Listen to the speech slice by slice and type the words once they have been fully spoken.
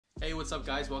Hey, what's up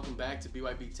guys? Welcome back to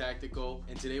BYB Tactical,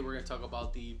 and today we're going to talk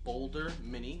about the Baldr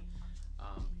Mini.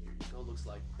 Here you go, looks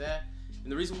like that.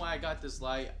 And the reason why I got this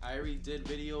light, I already did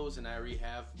videos and I already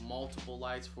have multiple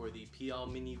lights for the PL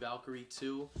Mini Valkyrie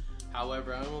 2.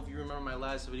 However, I don't know if you remember my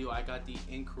last video, I got the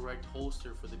incorrect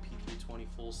holster for the P320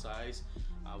 full size,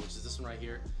 which is this one right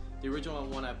here. The original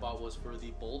one I bought was for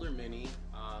the Baldr Mini,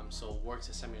 so Works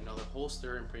had sent me another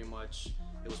holster, and pretty much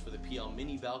it was for the PL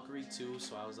Mini Valkyrie 2.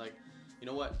 So I was like, you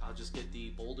know what, I'll just get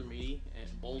the Baldr Mini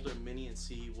and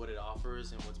see what it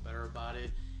offers and what's better about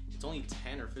it. It's only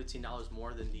 $10 or $15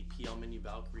 more than the PL Mini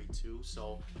Valkyrie 2,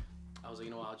 so I was like,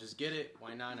 you know what, I'll just get it,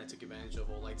 why not? And I took advantage of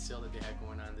Olight sale that they had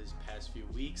going on this past few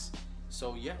weeks.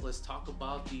 So yeah, let's talk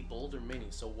about the Baldr Mini.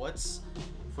 So what's,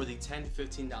 for the $10 to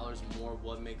 $15 more,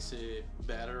 what makes it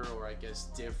better, or I guess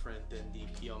different than the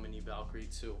PL Mini Valkyrie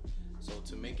 2? So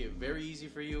to make it very easy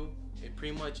for you, it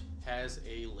pretty much has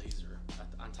a laser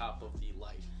on top of the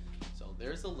light. So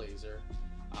there's the laser.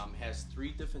 Has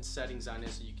 3 different settings on it,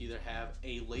 so you can either have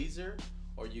a laser,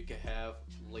 or you can have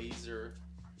laser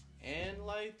and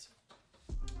light,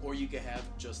 or you can have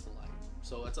just the light.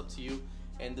 So that's up to you,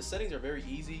 and the settings are very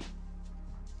easy.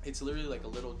 It's literally like a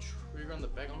little trigger on the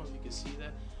back. I don't know if you can see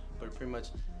that, but it pretty much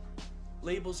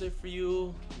labels it for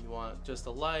you. You want just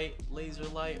a light, laser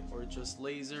light, or just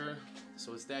laser.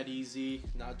 So it's that easy.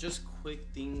 Now, just quick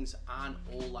things on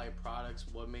Olight products,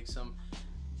 what makes them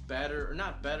better, or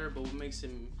not better, but what makes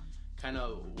them kind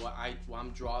of what I'm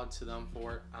drawn to them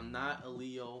for. I'm not a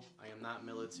Leo, I am not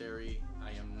military, I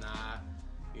am not,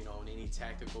 you know, any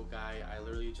tactical guy. I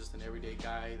literally just an everyday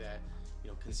guy that, you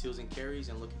know, conceals and carries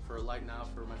and looking for a light now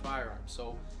for my firearm.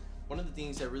 So one of the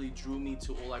things that really drew me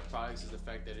to Olight products is the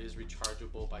fact that it is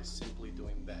rechargeable by simply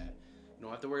doing that. You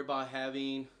don't have to worry about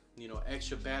having, you know,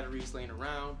 extra batteries laying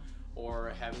around,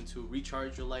 or having to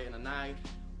recharge your light in a night,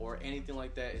 or anything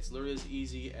like that. It's literally as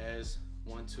easy as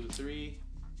 1, 2, 3,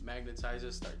 magnetize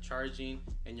it, start charging,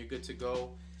 and you're good to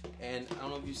go. And I don't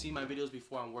know if you've seen my videos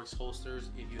before on Works holsters.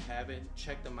 If you haven't,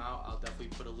 check them out. I'll definitely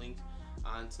put a link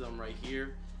onto them right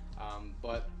here.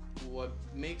 But what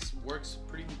makes Works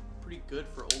pretty good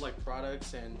for Olight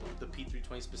products, and the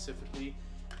P320 specifically,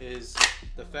 is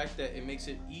the fact that it makes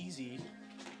it easy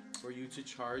for you to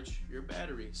charge your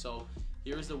battery. So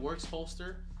here is the Works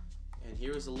holster, and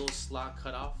here is a little slot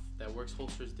cut off that Works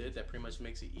holsters did that pretty much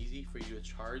makes it easy for you to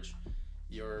charge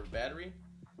your battery.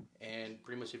 And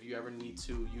pretty much if you ever need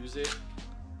to use it,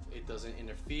 it doesn't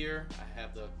interfere. I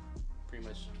have the pretty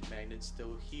much magnet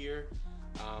still here.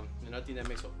 Another thing that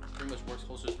makes pretty much Works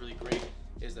holsters really great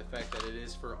is the fact that it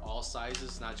is for all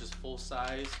sizes, not just full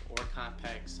size or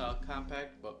compact, subcompact,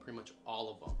 but pretty much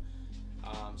all of them.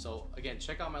 So again,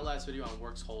 check out my last video on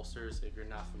Works holsters if you're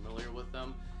not familiar with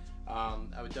them.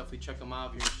 I would definitely check them out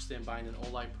if you're interested in buying an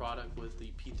Olight product with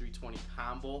the P320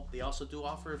 combo. They also do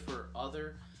offer it for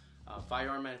other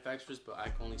firearm manufacturers, but I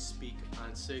can only speak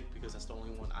on SIG because that's the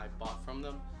only one I bought from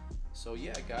them. So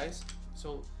yeah, guys.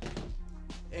 So,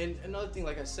 and another thing,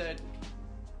 like I said,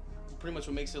 pretty much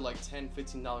what makes it like $10,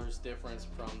 $15 difference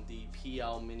from the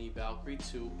PL Mini Valkyrie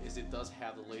 2 is it does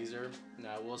have the laser.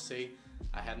 Now I will say,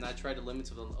 I have not tried the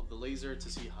limits of the laser to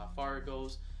see how far it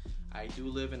goes. I do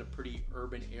live in a pretty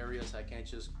urban area, so I can't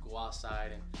just go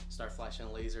outside and start flashing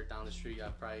a laser down the street.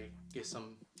 I'd probably get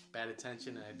some bad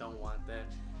attention, and I don't want that.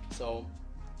 So,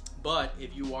 but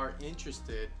if you are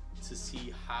interested to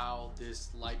see how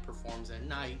this light performs at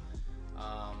night,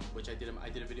 which I did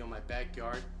a video in my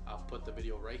backyard. I'll put the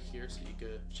video right here so you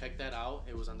could check that out.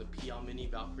 It was on the PL Mini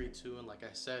Valkyrie 2, and like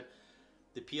I said,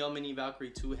 the PL Mini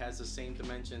Valkyrie 2 has the same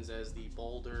dimensions as the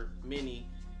Baldr Mini.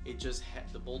 It just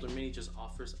the Baldr Mini just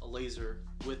offers a laser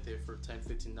with it for $10,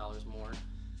 $15 more.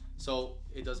 So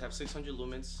it does have 600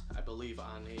 lumens, I believe.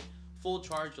 On a full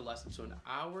charge, it lasts up to an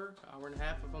hour and a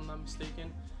half, if I'm not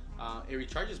mistaken. It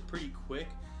recharges pretty quick.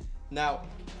 Now,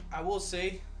 I will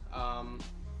say,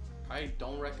 I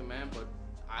don't recommend, but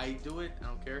I do it, I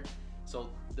don't care. So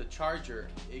the charger,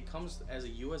 it comes as a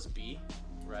USB,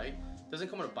 right? It doesn't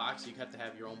come in a box, so you have to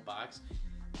have your own box.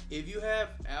 If you have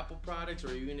Apple products,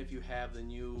 or even if you have the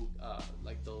new,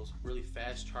 like those really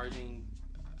fast charging,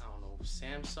 I don't know,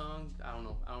 Samsung, I don't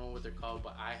know what they're called,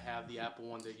 but I have the Apple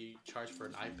one that you charge for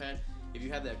an iPad. If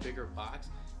you have that bigger box,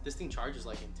 this thing charges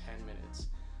like in 10 minutes.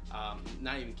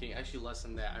 Not even kidding, actually less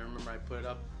than that. I remember I put it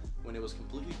up when it was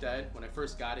completely dead. When I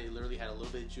first got it, it literally had a little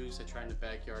bit of juice. I tried in the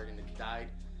backyard and it died.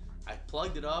 I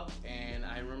plugged it up, and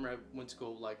I remember I went to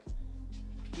go like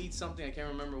eat something, I can't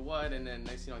remember what, and then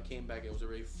next thing I came back, it was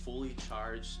already fully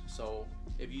charged. So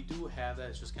if you do have that,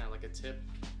 it's just kind of like a tip.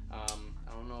 I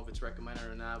don't know if it's recommended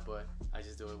or not, but I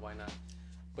just do it, why not?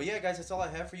 But yeah, guys, that's all I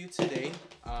have for you today.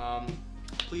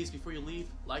 please, before you leave,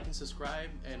 like and subscribe,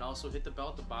 and also hit the bell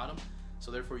at the bottom,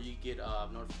 so therefore you get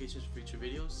notifications for future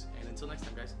videos. And until next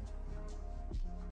time, guys.